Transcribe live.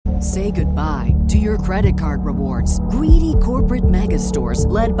Say goodbye to your credit card rewards. Greedy corporate mega stores,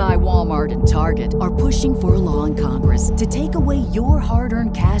 led by Walmart and Target, are pushing for a law in Congress to take away your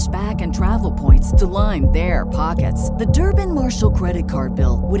hard-earned cash back and travel points to line their pockets. The Durbin-Marshall credit card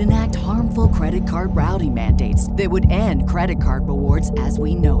bill would enact harmful credit card routing mandates that would end credit card rewards as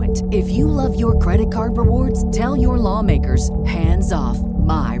we know it. If you love your credit card rewards, tell your lawmakers, hands off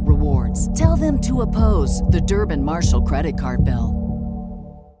my rewards. Tell them to oppose the Durbin-Marshall credit card bill.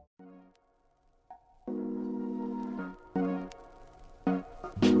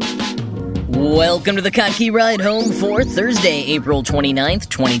 Welcome to the Kottke Ride Home for Thursday, April 29th,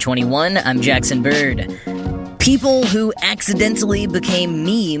 2021. I'm Jackson Bird. People who accidentally became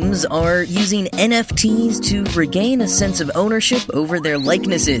memes are using NFTs to regain a sense of ownership over their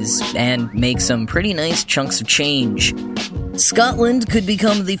likenesses and make some pretty nice chunks of change. Scotland could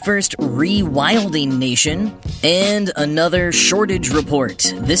become the first rewilding nation, and another shortage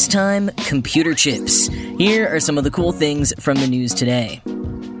report, this time computer chips. Here are some of the cool things from the news today.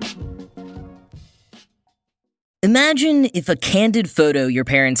 Imagine if a candid photo your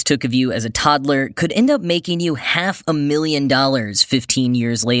parents took of you as a toddler could end up making you $500,000 15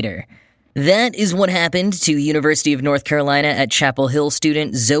 years later. That is what happened to University of North Carolina at Chapel Hill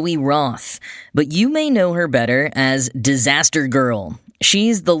student Zoe Roth, but you may know her better as Disaster Girl.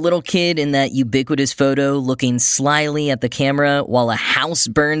 She's the little kid in that ubiquitous photo looking slyly at the camera while a house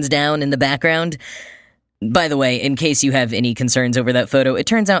burns down in the background. By the way, in case you have any concerns over that photo, it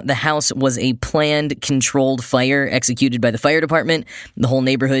turns out the house was a planned, controlled fire executed by the fire department. The whole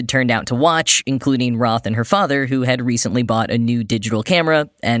neighborhood turned out to watch, including Roth and her father, who had recently bought a new digital camera,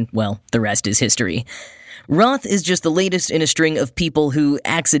 and, well, the rest is history. Roth is just the latest in a string of people who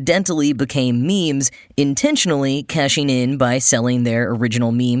accidentally became memes, intentionally cashing in by selling their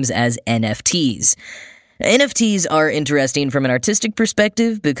original memes as NFTs. NFTs are interesting from an artistic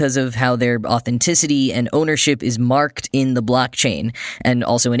perspective because of how their authenticity and ownership is marked in the blockchain, and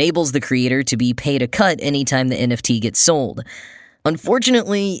also enables the creator to be paid a cut anytime the NFT gets sold.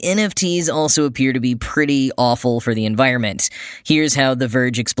 Unfortunately, NFTs also appear to be pretty awful for the environment. Here's how The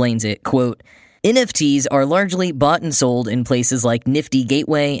Verge explains it, quote, NFTs are largely bought and sold in places like Nifty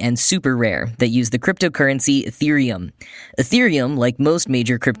Gateway and Super Rare that use the cryptocurrency Ethereum. Ethereum, like most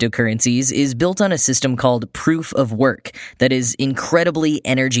major cryptocurrencies, is built on a system called Proof of Work that is incredibly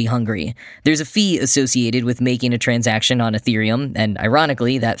energy hungry. There's a fee associated with making a transaction on Ethereum, and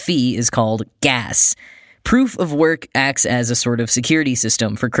ironically, that fee is called gas. Proof of Work acts as a sort of security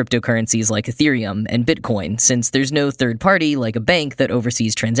system for cryptocurrencies like Ethereum and Bitcoin, since there's no third party like a bank that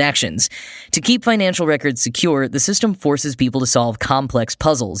oversees transactions. To keep financial records secure, the system forces people to solve complex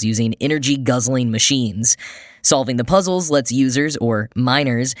puzzles using energy-guzzling machines. Solving the puzzles lets users, or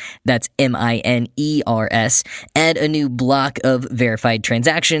miners, that's M-I-N-E-R-S, add a new block of verified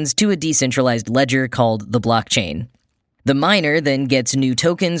transactions to a decentralized ledger called the blockchain. The miner then gets new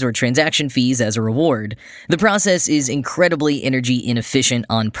tokens or transaction fees as a reward. The process is incredibly energy inefficient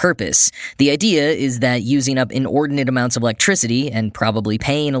on purpose. The idea is that using up inordinate amounts of electricity, and probably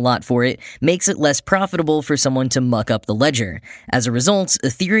paying a lot for it, makes it less profitable for someone to muck up the ledger. As a result,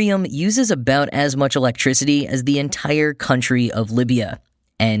 Ethereum uses about as much electricity as the entire country of Libya.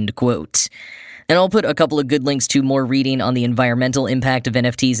 End quote. And I'll put a couple of good links to more reading on the environmental impact of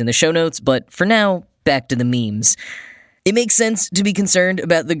NFTs in the show notes, but for now, back to the memes. It makes sense to be concerned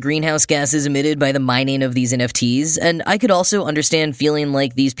about the greenhouse gases emitted by the mining of these NFTs, and I could also understand feeling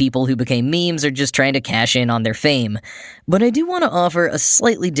like these people who became memes are just trying to cash in on their fame. But I do want to offer a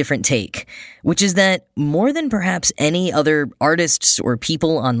slightly different take, which is that more than perhaps any other artists or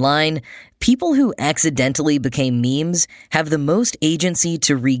people online, people who accidentally became memes have the most agency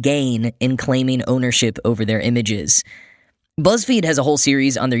to regain in claiming ownership over their images. BuzzFeed has a whole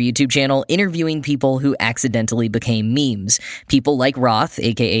series on their YouTube channel interviewing people who accidentally became memes. People like Roth,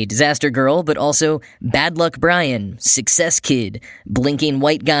 aka Disaster Girl, but also Bad Luck Brian, Success Kid, Blinking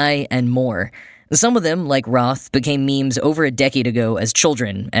White Guy, and more. Some of them, like Roth, became memes over a decade ago as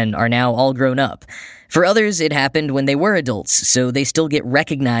children and are now all grown up. For others, it happened when they were adults, so they still get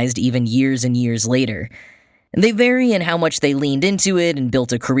recognized even years and years later. And they vary in how much they leaned into it and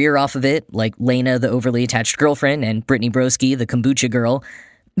built a career off of it, like Lena, the overly attached girlfriend, and Brittany Broski, the kombucha girl.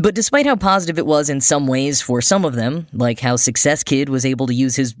 But despite how positive it was in some ways for some of them, like how Success Kid was able to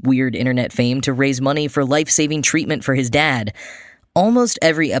use his weird internet fame to raise money for life-saving treatment for his dad, almost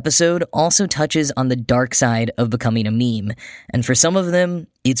every episode also touches on the dark side of becoming a meme, and for some of them,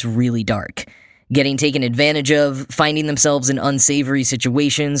 it's really dark. Getting taken advantage of, finding themselves in unsavory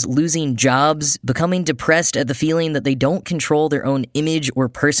situations, losing jobs, becoming depressed at the feeling that they don't control their own image or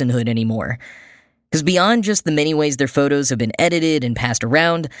personhood anymore. Because beyond just the many ways their photos have been edited and passed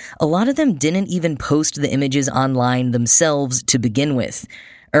around, a lot of them didn't even post the images online themselves to begin with.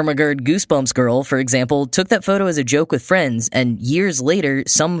 Ermagerd Goosebumps Girl, for example, took that photo as a joke with friends, and years later,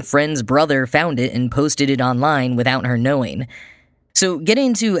 some friend's brother found it and posted it online without her knowing. So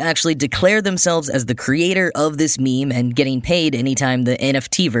getting to actually declare themselves as the creator of this meme and getting paid anytime the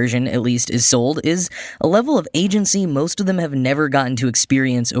NFT version, at least, is sold is a level of agency most of them have never gotten to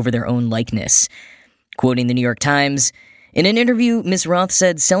experience over their own likeness. Quoting the New York Times, in an interview, Ms. Roth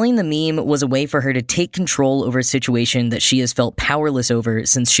said selling the meme was a way for her to take control over a situation that she has felt powerless over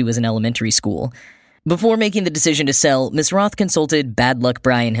since she was in elementary school. Before making the decision to sell, Ms. Roth consulted Bad Luck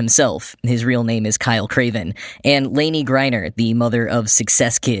Brian himself, his real name is Kyle Craven, and Lainey Griner, the mother of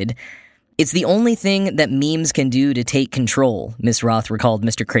Success Kid. It's the only thing that memes can do to take control, Ms. Roth recalled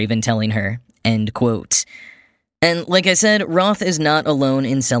Mr. Craven telling her, end quote. And like I said, Roth is not alone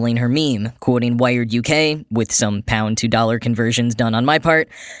in selling her meme. Quoting Wired UK, with some pound to dollar conversions done on my part,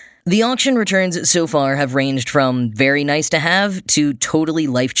 the auction returns so far have ranged from very nice to have to totally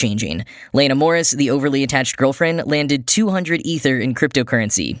life-changing. Lena Morris, the overly attached girlfriend, landed 200 Ether in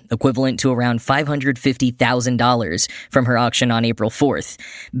cryptocurrency, equivalent to around $550,000 from her auction on April 4th.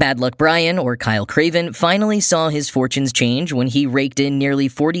 Bad Luck Brian, or Kyle Craven, finally saw his fortunes change when he raked in nearly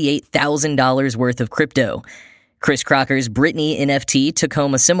 $48,000 worth of crypto. Chris Crocker's Britney NFT took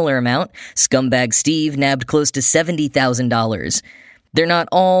home a similar amount. Scumbag Steve nabbed close to $70,000. They're not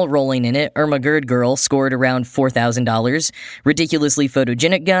all rolling in it. Ermagerd Girl scored around $4,000. Ridiculously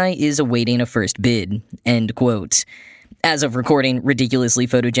Photogenic Guy is awaiting a first bid. End quote. As of recording, Ridiculously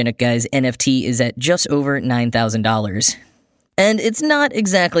Photogenic Guy's NFT is at just over $9,000. And it's not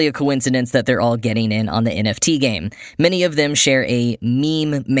exactly a coincidence that they're all getting in on the NFT game. Many of them share a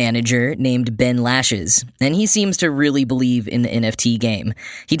meme manager named Ben Lashes, and he seems to really believe in the NFT game.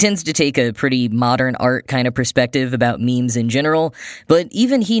 He tends to take a pretty modern art kind of perspective about memes in general, but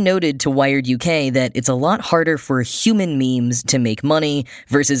even he noted to Wired UK that it's a lot harder for human memes to make money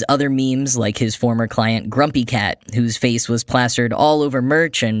versus other memes like his former client Grumpy Cat, whose face was plastered all over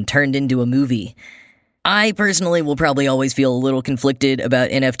merch and turned into a movie. I personally will probably always feel a little conflicted about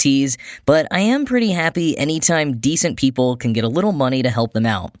NFTs, but I am pretty happy anytime decent people can get a little money to help them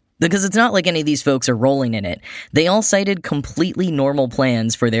out. Because it's not like any of these folks are rolling in it. They all cited completely normal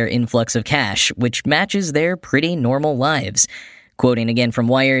plans for their influx of cash, which matches their pretty normal lives. Quoting again from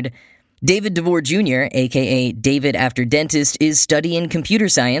Wired, David DeVore Jr., aka David After Dentist, is studying computer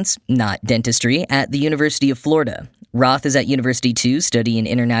science, not dentistry, at the University of Florida. Roth is at University 2 studying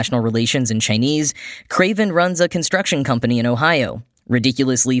international relations and Chinese. Craven runs a construction company in Ohio.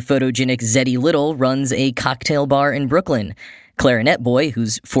 Ridiculously Photogenic Zeddy Little runs a cocktail bar in Brooklyn. Clarinet Boy,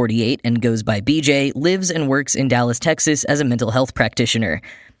 who's 48 and goes by BJ, lives and works in Dallas, Texas as a mental health practitioner.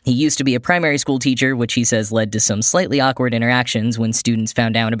 He used to be a primary school teacher, which he says led to some slightly awkward interactions when students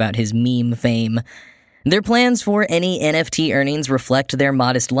found out about his meme fame. Their plans for any NFT earnings reflect their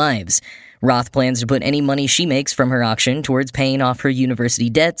modest lives. Roth plans to put any money she makes from her auction towards paying off her university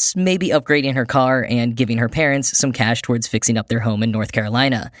debts, maybe upgrading her car, and giving her parents some cash towards fixing up their home in North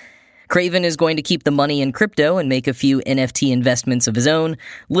Carolina. Craven is going to keep the money in crypto and make a few NFT investments of his own.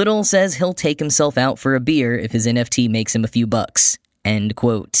 Little says he'll take himself out for a beer if his NFT makes him a few bucks. End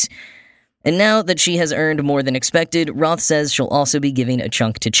quote. And now that she has earned more than expected, Roth says she'll also be giving a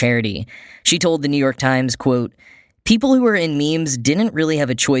chunk to charity. She told the New York Times, quote, "People who are in memes didn't really have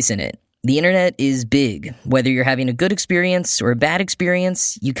a choice in it. The internet is big. Whether you're having a good experience or a bad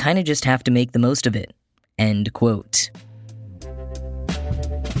experience, you kind of just have to make the most of it." End quote.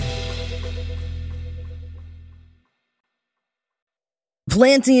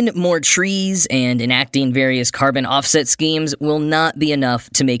 Planting more trees and enacting various carbon offset schemes will not be enough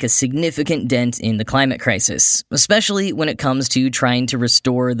to make a significant dent in the climate crisis, especially when it comes to trying to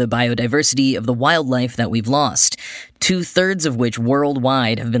restore the biodiversity of the wildlife that we've lost, 2/3 of which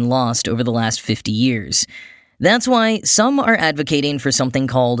worldwide have been lost over the last 50 years. That's why some are advocating for something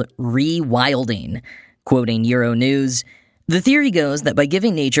called rewilding. Quoting Euronews, "The theory goes that by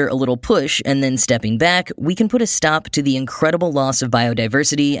giving nature a little push and then stepping back, we can put a stop to the incredible loss of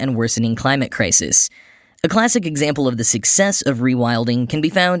biodiversity and worsening climate crisis. A classic example of the success of rewilding can be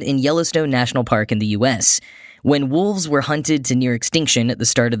found in Yellowstone National Park in the U.S. When wolves were hunted to near extinction at the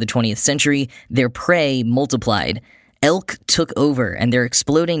start of the 20th century, their prey multiplied. Elk took over, and their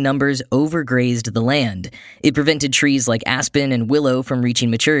exploding numbers overgrazed the land. It prevented trees like aspen and willow from reaching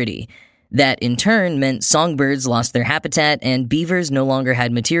maturity. That, in turn, meant songbirds lost their habitat and beavers no longer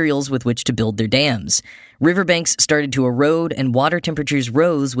had materials with which to build their dams. Riverbanks started to erode and water temperatures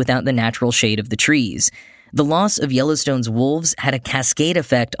rose without the natural shade of the trees. the loss of Yellowstone's wolves had a cascade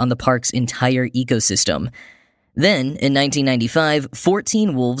effect on the park's entire ecosystem. Then, in 1995,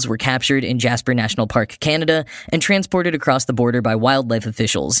 14 wolves were captured in Jasper National Park, Canada, and transported across the border by wildlife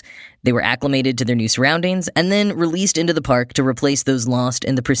officials. They were acclimated to their new surroundings and then released into the park to replace those lost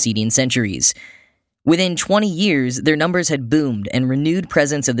in the preceding centuries. Within 20 years, their numbers had boomed, and renewed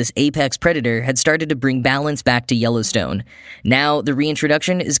presence of this apex predator had started to bring balance back to Yellowstone. Now, the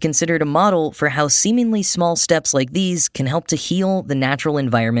reintroduction is considered a model for how seemingly small steps like these can help to heal the natural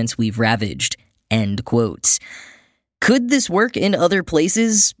environments we've ravaged. End quotes. Could this work in other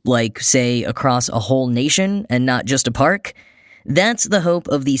places, like, say, across a whole nation and not just a park? That's the hope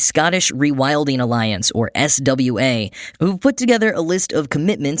of the Scottish Rewilding Alliance, or SWA, who've put together a list of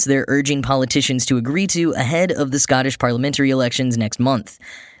commitments they're urging politicians to agree to ahead of the Scottish parliamentary elections next month.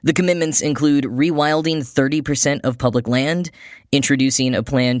 The commitments include rewilding 30% of public land, introducing a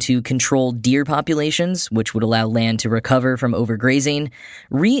plan to control deer populations, which would allow land to recover from overgrazing,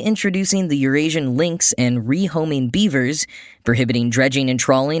 reintroducing the Eurasian lynx and rehoming beavers, prohibiting dredging and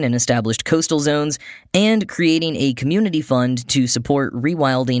trawling in established coastal zones, and creating a community fund to support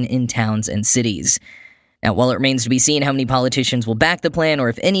rewilding in towns and cities. Now, while it remains to be seen how many politicians will back the plan or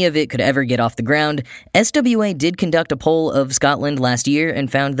if any of it could ever get off the ground, SWA did conduct a poll of Scotland last year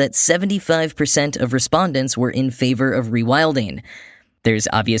and found that 75% of respondents were in favor of rewilding. There's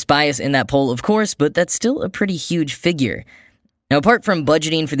obvious bias in that poll, of course, but that's still a pretty huge figure. Now, apart from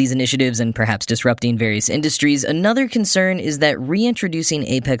budgeting for these initiatives and perhaps disrupting various industries, another concern is that reintroducing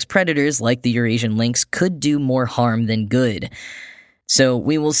apex predators like the Eurasian lynx could do more harm than good. So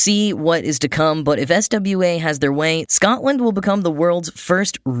we will see what is to come, but if SWA has their way, Scotland will become the world's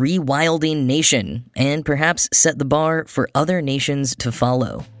first rewilding nation, and perhaps set the bar for other nations to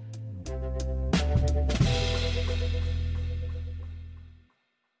follow.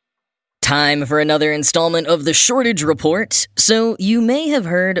 Time for another installment of the Shortage Report. So you may have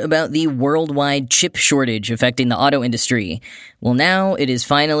heard about the worldwide chip shortage affecting the auto industry. Well, now it is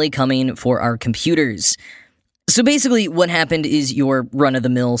finally coming for our computers. So basically, what happened is your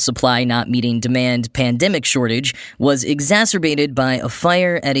run-of-the-mill supply not meeting demand pandemic shortage was exacerbated by a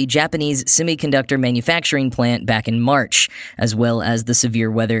fire at a Japanese semiconductor manufacturing plant back in March, as well as the severe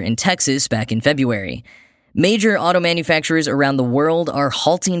weather in Texas back in February. Major auto manufacturers around the world are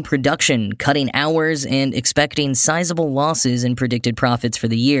halting production, cutting hours, and expecting sizable losses in predicted profits for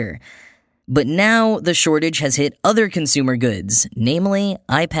the year. But now the shortage has hit other consumer goods, namely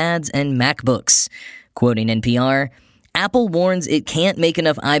iPads and MacBooks. Quoting NPR, Apple warns it can't make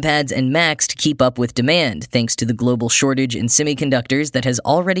enough iPads and Macs to keep up with demand, thanks to the global shortage in semiconductors that has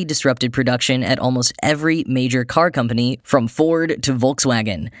already disrupted production at almost every major car company, from Ford to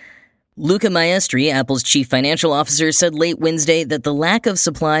Volkswagen. Luca Maestri, Apple's chief financial officer, said late Wednesday that the lack of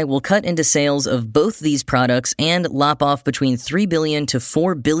supply will cut into sales of both these products and lop off between $3 billion to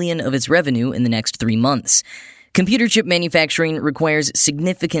 $4 billion of its revenue in the next 3 months. Computer chip manufacturing requires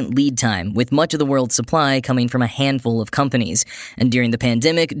significant lead time, with much of the world's supply coming from a handful of companies. And during the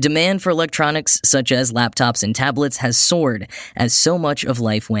pandemic, demand for electronics such as laptops and tablets has soared as so much of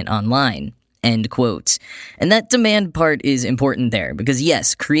life went online. End quote. And that demand part is important there, because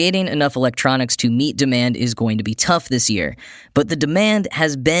yes, creating enough electronics to meet demand is going to be tough this year. But the demand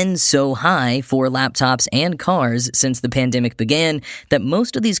has been so high for laptops and cars since the pandemic began that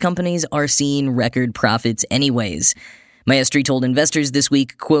most of these companies are seeing record profits anyways. Maestri told investors this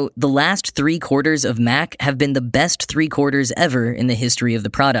week, quote, "The last 3 quarters of Mac have been the best 3 quarters ever in the history of the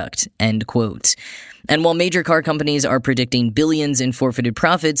product," end quote. And while major car companies are predicting billions in forfeited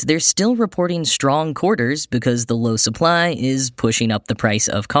profits, they're still reporting strong quarters because the low supply is pushing up the price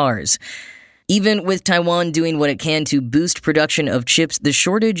of cars. Even with Taiwan doing what it can to boost production of chips, the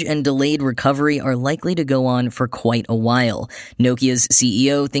shortage and delayed recovery are likely to go on for quite a while. Nokia's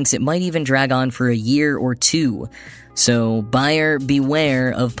CEO thinks it might even drag on for a year or 2. So buyer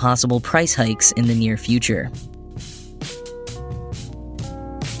beware of possible price hikes in the near future.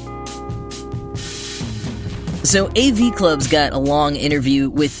 So AV Club's got a long interview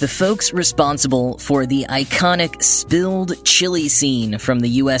with the folks responsible for the iconic spilled chili scene from the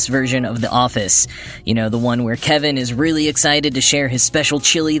US version of The Office. You know, the one where Kevin is really excited to share his special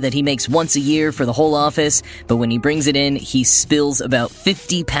chili that he makes once a year for the whole office, but when he brings it in, he spills about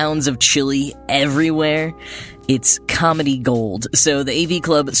 50 pounds of chili everywhere. It's comedy gold. So the AV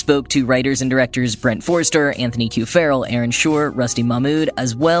Club spoke to writers and directors Brent Forrester, Anthony Q. Farrell, Aaron Schur, Rusty Mahmood,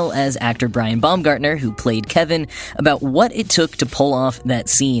 as well as actor Brian Baumgartner, who played Kevin, about what it took to pull off that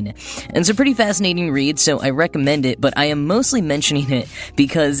scene. And it's a pretty fascinating read, so I recommend it, but I am mostly mentioning it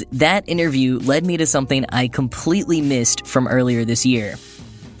because that interview led me to something I completely missed from earlier this year.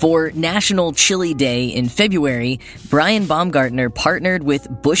 For National Chili Day in February, Brian Baumgartner partnered with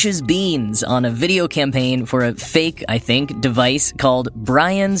Bush's Beans on a video campaign for a fake, I think, device called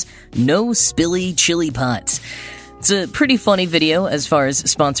Brian's No Spilly Chili Pots. It's a pretty funny video as far as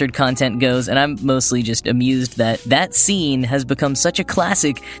sponsored content goes, and I'm mostly just amused that scene has become such a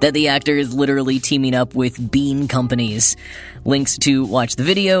classic that the actor is literally teaming up with bean companies. Links to watch the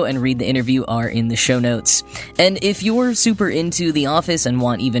video and read the interview are in the show notes. And if you're super into The Office and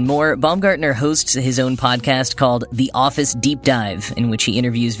want even more, Baumgartner hosts his own podcast called The Office Deep Dive, in which he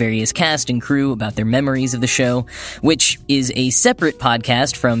interviews various cast and crew about their memories of the show, which is a separate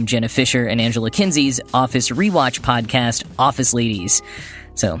podcast from Jenna Fischer and Angela Kinsey's Office Rewatch podcast, Office Ladies.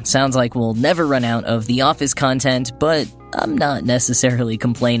 So, sounds like we'll never run out of The Office content, but I'm not necessarily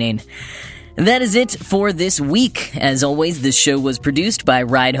complaining. That is it for this week. As always, this show was produced by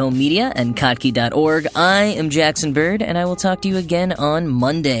Ride Home Media and Kottke.org. I am Jackson Bird, and I will talk to you again on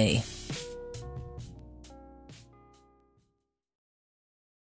Monday.